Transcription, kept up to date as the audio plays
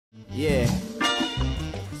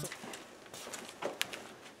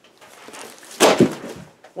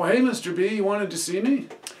Well, hey, Mr. B, you wanted to see me?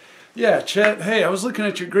 Yeah, Chet, hey, I was looking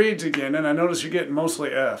at your grades again, and I noticed you're getting mostly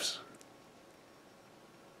Fs.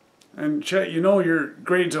 And Chet, you know your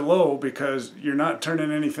grades are low because you're not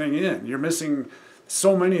turning anything in. You're missing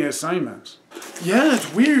so many assignments. Yeah,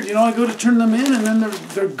 it's weird. You know, I go to turn them in, and then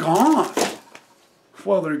they're gone.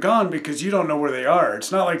 Well, they're gone because you don't know where they are.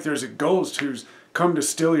 It's not like there's a ghost who's come to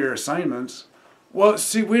steal your assignments. Well,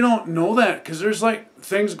 see, we don't know that because there's like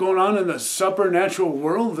things going on in the supernatural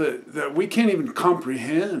world that we can't even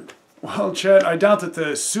comprehend. Well, Chet, I doubt that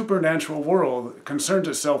the supernatural world concerns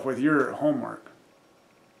itself with your homework.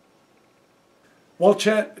 Well,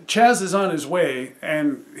 Chet, Chaz is on his way,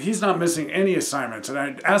 and he's not missing any assignments. And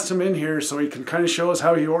I asked him in here so he can kind of show us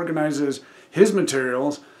how he organizes his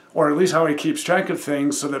materials, or at least how he keeps track of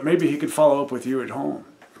things so that maybe he could follow up with you at home.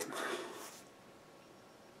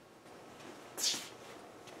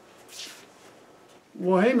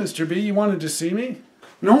 Well, hey, Mr. B, you wanted to see me?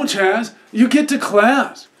 No, Chaz, you get to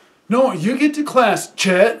class. No, you get to class,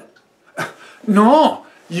 Chet. No,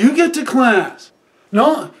 you get to class.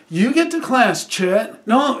 No, you get to class, Chet.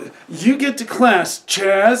 No, you get to class,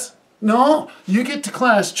 Chaz. No, you get to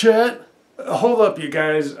class, Chet. Hold up, you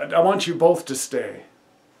guys. I want you both to stay.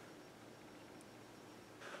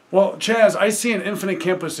 Well, Chaz, I see in Infinite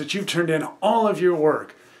Campus that you've turned in all of your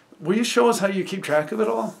work. Will you show us how you keep track of it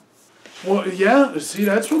all? Well, yeah, see,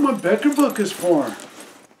 that's what my Becker book is for.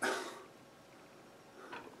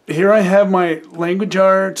 Here I have my language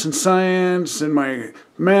arts and science and my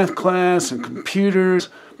math class and computers.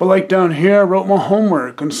 But like down here, I wrote my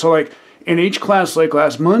homework. And so like in each class, like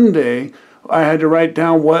last Monday, I had to write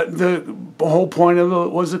down what the whole point of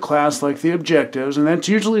it was the class, like the objectives, and that's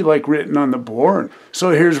usually like written on the board.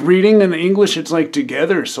 So here's reading and English, it's like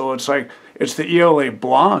together. So it's like, it's the ELA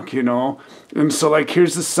block, you know. And so like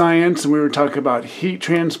here's the science, and we were talking about heat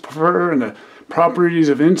transfer and the properties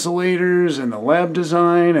of insulators and the lab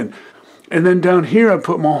design. And then down here I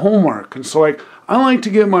put my homework. And so like I like to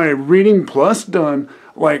get my reading plus done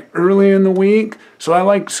like early in the week. So I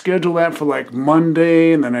like schedule that for like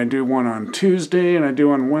Monday, and then I do one on Tuesday, and I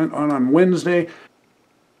do on Wednesday.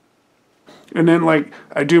 And then like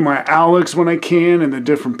I do my ALEX when I can, and the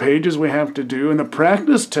different pages we have to do, and the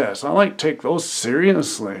practice tests. I like to take those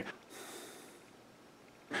seriously.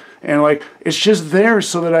 And like it's just there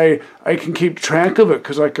so that I can keep track of it,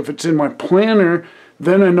 because like if it's in my planner,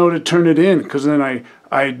 then I know to turn it in, because then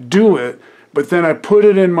I do it, but then I put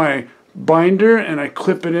it in my binder and I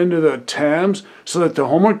clip it into the tabs so that the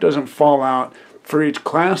homework doesn't fall out for each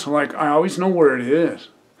class. Like I always know where it is.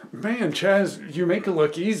 Man, Chaz, you make it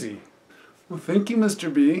look easy. Well, thank you,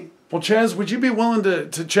 Mr. B. Well, Chaz, would you be willing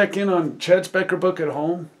to check in on Chet's Becker book at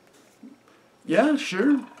home? Yeah,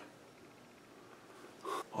 sure.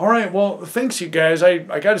 All right, well, thanks, you guys. I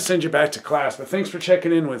got to send you back to class, but thanks for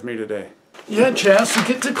checking in with me today. Yeah, Chaz, you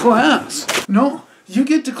get to class. No, you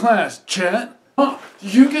get to class, Chet. Oh,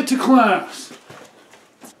 you get to class.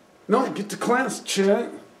 No, get to class, Chet.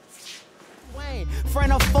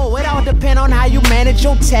 Friend or foe, it all depend on how you manage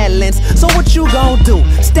your talents. So what you gonna do?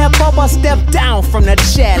 Step up or step down from the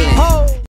challenge?